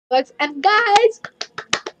And guys,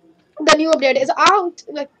 the new update is out.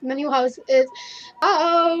 Like the new house is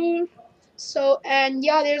out. So and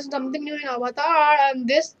yeah, there's something new in Avatar, and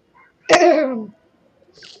this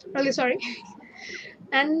really sorry.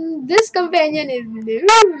 And this companion is new.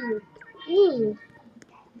 Ooh.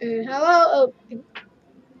 Hello. Oh,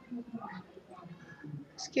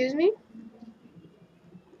 excuse me.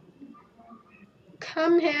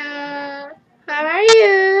 Come here. How are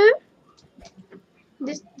you?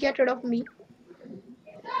 Just get rid of me.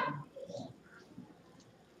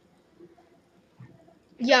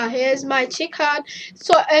 Yeah, here's my chick heart.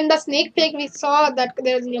 So in the sneak peek, we saw that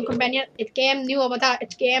there's a new companion. It came new avatar.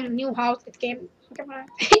 It came new house. It came. Come on.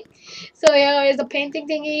 So here is the painting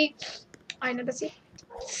thingy. I never see.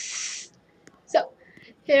 So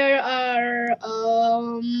here are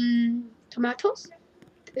tomatoes.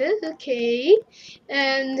 Okay,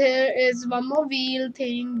 and here is one more wheel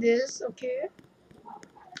thing. This okay,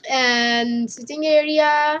 and sitting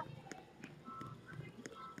area.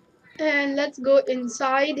 And let's go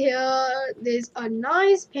inside here. There's a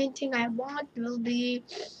nice painting I want. Will be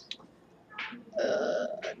uh,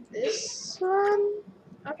 this one.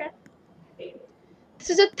 Okay. This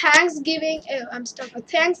is a Thanksgiving. I'm stuck. A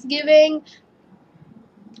Thanksgiving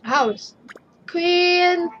house.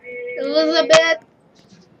 Queen Elizabeth.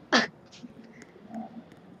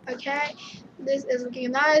 Okay. This is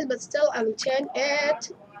looking nice, but still I will change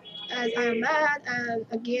it as I am mad. And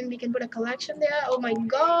again, we can put a collection there. Oh my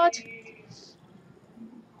god.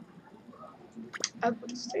 I'll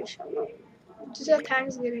put a station. This is a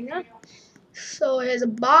Thanksgiving, huh? So here's a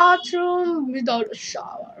bathroom without a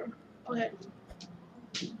shower. Okay.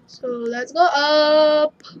 So let's go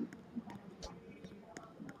up.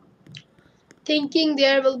 Thinking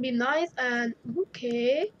there will be nice and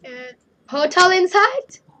okay. And hotel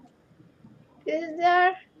inside? Is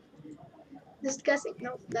there? Just guessing.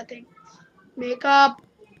 No, nothing. Makeup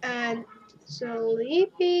and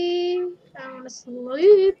sleepy. I wanna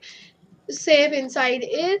sleep. Safe inside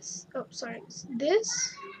is sorry.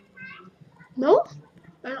 This? No?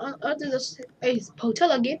 And on earth is a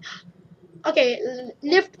hotel again. Okay,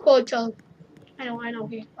 lift portal. I know.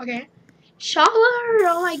 Okay, okay. Shower!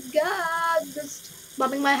 Oh my god! Just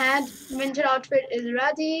bobbing my head. Winter outfit is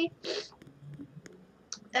ready.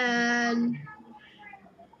 And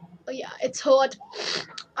oh yeah, it's hot.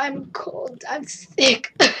 I'm cold. I'm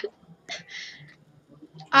sick.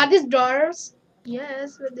 Are these drawers?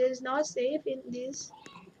 Yes, but there's not safe in this.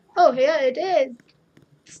 Oh, here it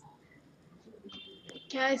is.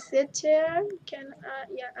 Can I sit here? Can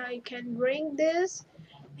yeah, I can bring this.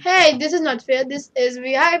 Hey, this is not fair. This is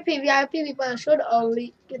VIP. VIP people should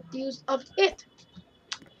only get use of it.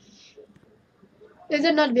 Is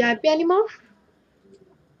it not VIP anymore?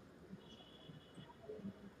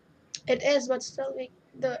 It is, but still,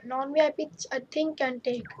 the non-VIP I think can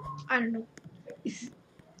take. I don't know. This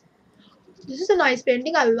is a nice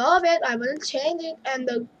painting. I love it. I wouldn't change it,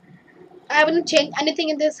 and I wouldn't change anything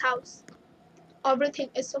in this house. Everything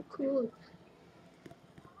is so cool.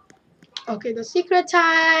 Okay, the secret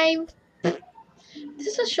time. This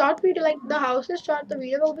is a short video. Like the house is short, the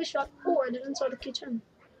video will be short. Oh, I didn't saw the kitchen.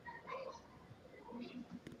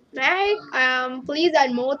 Right? Please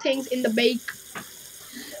add more things in the bake.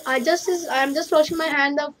 I'm just washing my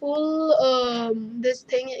hand. The full this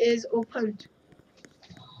thing is opened.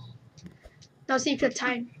 Now secret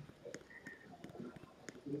time.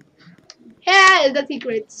 Here is the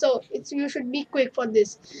secret. So it's you should be quick for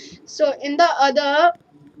this. So in the other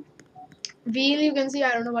wheel you can see,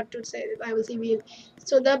 I don't know what to say. I will see wheel.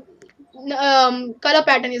 So the color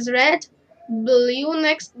pattern is red, blue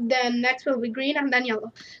next, then next will be green and then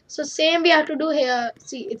yellow. So same we have to do here.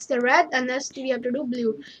 See, it's the red and next we have to do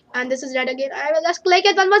blue. And this is red again. I will just click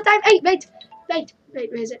it one more time. Hey, wait,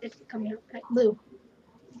 where is it? It come here. Right, blue.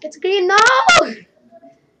 It's green. No!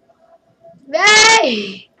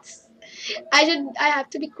 Wait! I have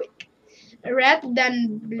to be quick. Red,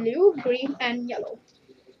 then blue, green, and yellow.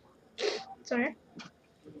 Sorry.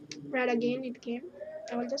 Red again it came.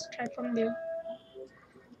 I will just try from there.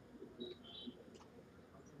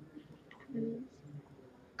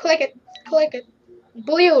 Click it. Click it.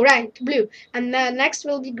 Blue, right, blue. And the next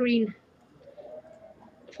will be green.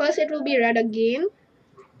 First it will be red again.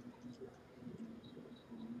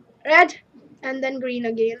 Red. And then green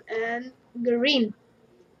again. And green.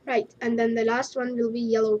 Right. And then the last one will be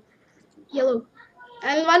yellow. Yellow.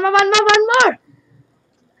 And one more, one more, one more.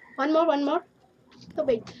 One more, one more. Oh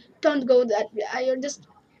wait. Don't go that way. I just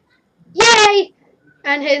yay!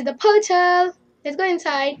 And here's the portal. Let's go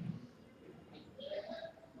inside.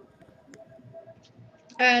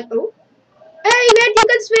 And oh. Hey, wait, you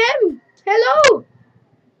can swim. Hello.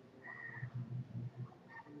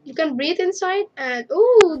 You can breathe inside, and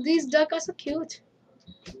oh, these duck are so cute.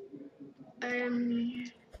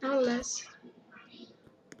 Now less.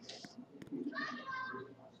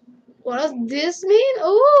 What does this mean?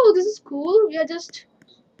 Oh, this is cool. We are just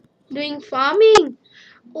doing farming.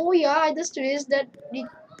 Oh yeah, I just wish that the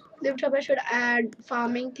Livetopia should add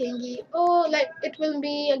farming thingy. Oh, like it will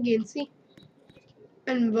be again. See.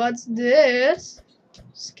 And what's this?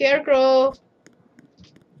 Scarecrow.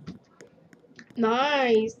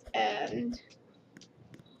 Nice. And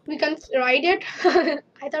we can ride it.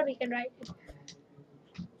 I thought we can ride it.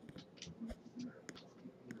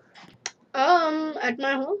 At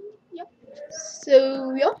my home. Yep.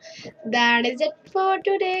 So yeah, that is it for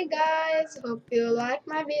today, guys. Hope you like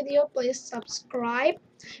my video. Please subscribe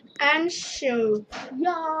and share.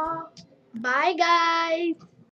 Yeah. Bye, guys.